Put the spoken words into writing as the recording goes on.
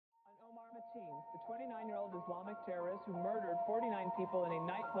the 29-year-old Islamic terrorist who murdered 49 people in a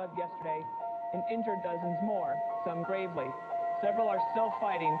nightclub yesterday and injured dozens more, some gravely. Several are still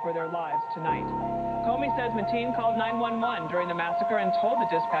fighting for their lives tonight. Comey says Mateen called 911 during the massacre and told the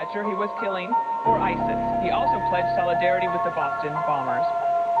dispatcher he was killing for ISIS. He also pledged solidarity with the Boston bombers.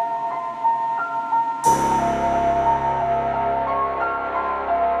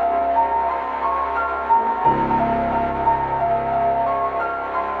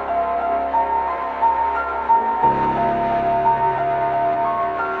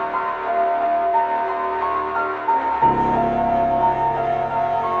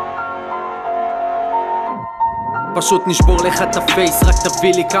 פשוט נשבור לך את הפייס, רק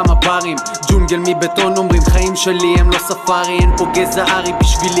תביא לי כמה ברים. ג'ונגל מבטון אומרים חיים שלי הם לא ספארי. אין פה גזע ארי,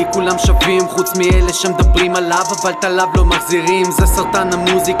 בשבילי כולם שווים, חוץ מאלה שמדברים עליו אבל את עליו לא מחזירים. זה סרטן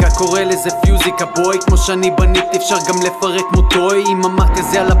המוזיקה, קורא לזה פיוזיקה בוי. כמו שאני בניתי אפשר גם לפרק מוטוי. עם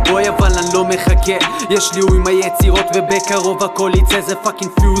המרכזי על הבוי אבל אני לא מחכה, יש לי הוא עם היצירות ובקרוב הכל יצא. זה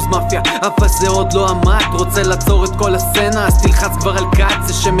פאקינג פיוז מאפיה, אבל זה עוד לא עמד. רוצה לעצור את כל הסצנה אז תלחץ כבר על קאט.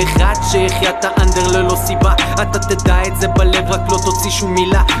 זה שם אחד שיחיה את האנדר ללא סיבה. אתה תדע את זה בלב, רק לא תוציא שום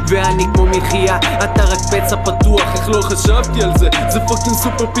מילה. ואני כמו מלחייה, אתה רק פצע פתוח. איך לא חשבתי על זה? זה פאקינג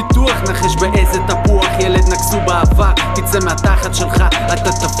סופר פיתוח. נחש באיזה תפוח, ילד נקסו באבק. תצא מהתחת שלך,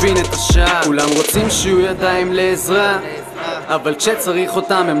 אתה תבין את השעה. כולם רוצים שיהיו ידיים לעזרה, אבל כשצריך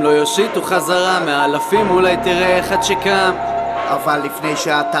אותם הם לא יושיטו חזרה. מאלפים אולי תראה אחד שקם, אבל לפני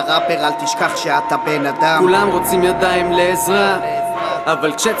שאתה ראפר אל תשכח שאתה בן אדם. כולם רוצים ידיים לעזרה,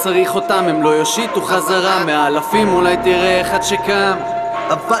 אבל כשצריך אותם הם לא יושיטו חזרה. מאלפים אולי תראה אחד שקם,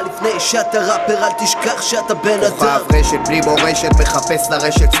 אבל לפני שאתה ראפר אל תשכח שאתה בן אדם. כוכב רשת בלי מורשת, מחפש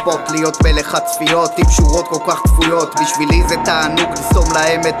לרשת ספוט. להיות מלך הצפיות עם שורות כל כך צפויות. בשבילי זה תענוג לסתום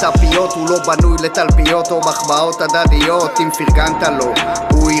להם את הפיות. הוא לא בנוי לתלפיות או מחמאות הדדיות. אם פרגנת לו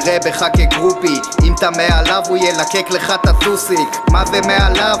הוא יראה בך כגרופי, אם אתה מעליו הוא ילקק לך את הטוסיק. מה זה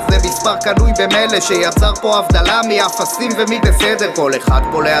מעליו? זה מספר קנוי במלא שיצר פה הבדלה מאפסים ומי בסדר. כל אחד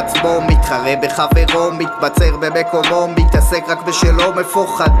פה לעצמו מתחרה בחברו, מתבצר במקומו, מתעסק רק בשלו.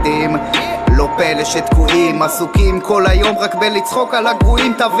 מפוחדים, לא פלא שתקועים, עסוקים כל היום רק בלצחוק על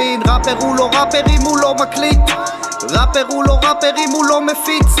הגרועים. תבין, ראפר הוא לא ראפר אם הוא לא מקליט, ראפר הוא לא ראפר אם הוא לא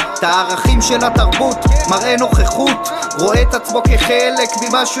מפיץ את הערכים של התרבות, מראה נוכחות, רואה את עצמו כחלק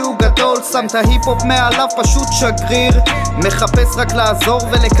ממשהו גדול. שם את ההיפ-הופ מעליו פשוט שגריר, מחפש רק לעזור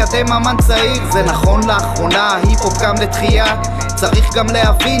ולקדם אמן צעיר. זה נכון לאחרונה, ההיפ-הופ קם לתחייה, צריך גם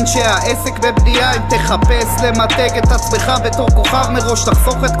להבין שהעסק בבנייה. אם תחפש למתג את עצמך בתור כוכב מראש,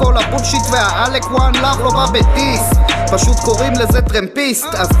 תחסוך את כל הבולשיט והאלק וואן לאב לא בא בדיס. פשוט קוראים לזה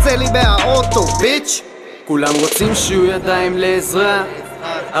טרמפיסט, אז צא לי מהאוטו ביץ'. כולם רוצים שיהיו ידיים לעזרה,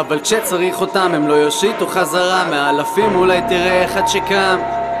 אבל כשצריך אותם הם לא יושיטו חזרה. מאלפים אולי תראה אחד שקם,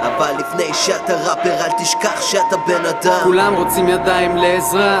 אבל לפני שאתה ראפר אל תשכח שאתה בן אדם. כולם רוצים ידיים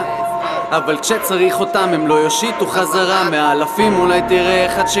לעזרה, אבל כשצריך אותם הם לא יושיטו חזרה. מאלפים אולי תראה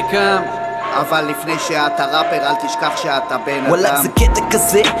אחד שקם, אבל לפני שאתה ראפר אל תשכח שאתה בן אדם. וואלק זה קטע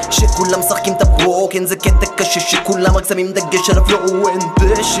כזה שכולם משחקים את הברוקן. זה קטע קשה שכולם רק שמים דגש על הפלואו אין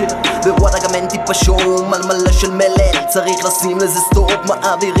דשא. ווואלה גם אין טיפה שום מלמלה של מלל, צריך לשים לזה סטופ.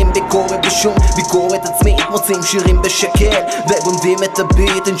 מעבירים ביקורת בשום ביקורת עצמית, מוצאים שירים בשקל וגונבים את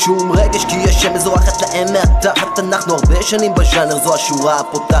הביט. אין שום רגש כי יש שם מזורחת להם מהתחת. אנחנו הרבה שנים בז'אנר, זו השורה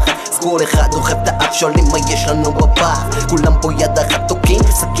הפותחת. אז כל אחד דוחף את האף, שואלים מה יש לנו בפח. כולם פה יד אחת תוקים,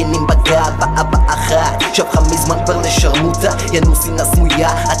 סכינים בגב, אבא אחת שבחה מזמן כבר לשרמוטה. ינו סינה סמויה,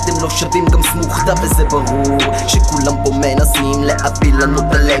 אתם לא שווים גם סמוכתה. וזה ברור שכולם פה מנסים להפיל לנו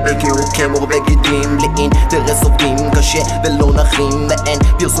את הלבל, כי הוא כמור בגידים לאינטרס עובדים קשה ולא נחים. ואין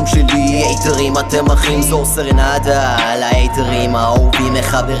פרסום שלי, הייטרים אתם אחים. זו סרנדה להייטרים האהובים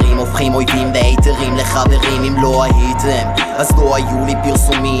מחברים, הופכים אויבים והייטרים לחברים. אם לא הייתם אז לא היו לי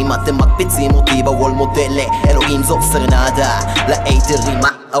פרסומים, אתם מקפיצים אותי בוול מודל לאלוהים. זו סרנדה להייטרים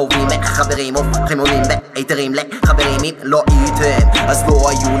אהובים מחברים, הופכים אויבים והייטרים לחברים. אם לא הייתם אז לא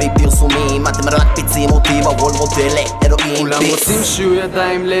היו לי פרסומים, אתם מקפיצים אותי בוול מודל לאלוהים. כולם רוצים שיהיו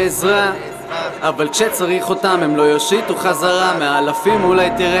ידיים לעזרה, אבל כשצריך אותם הם לא יושיטו חזרה. מאלפים אולי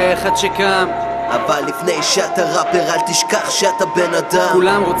תראה אחד שקם, אבל לפני שאתה ראפר אל תשכח שאתה בן אדם.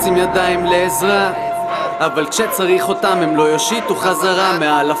 כולם רוצים ידיים לעזרה, אבל כשצריך אותם הם לא יושיטו חזרה.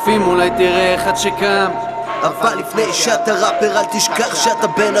 מאלפים אולי תראה אחד שקם, אבל לפני שאתה ראפר אל תשכח שאתה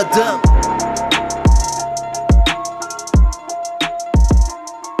בן אדם.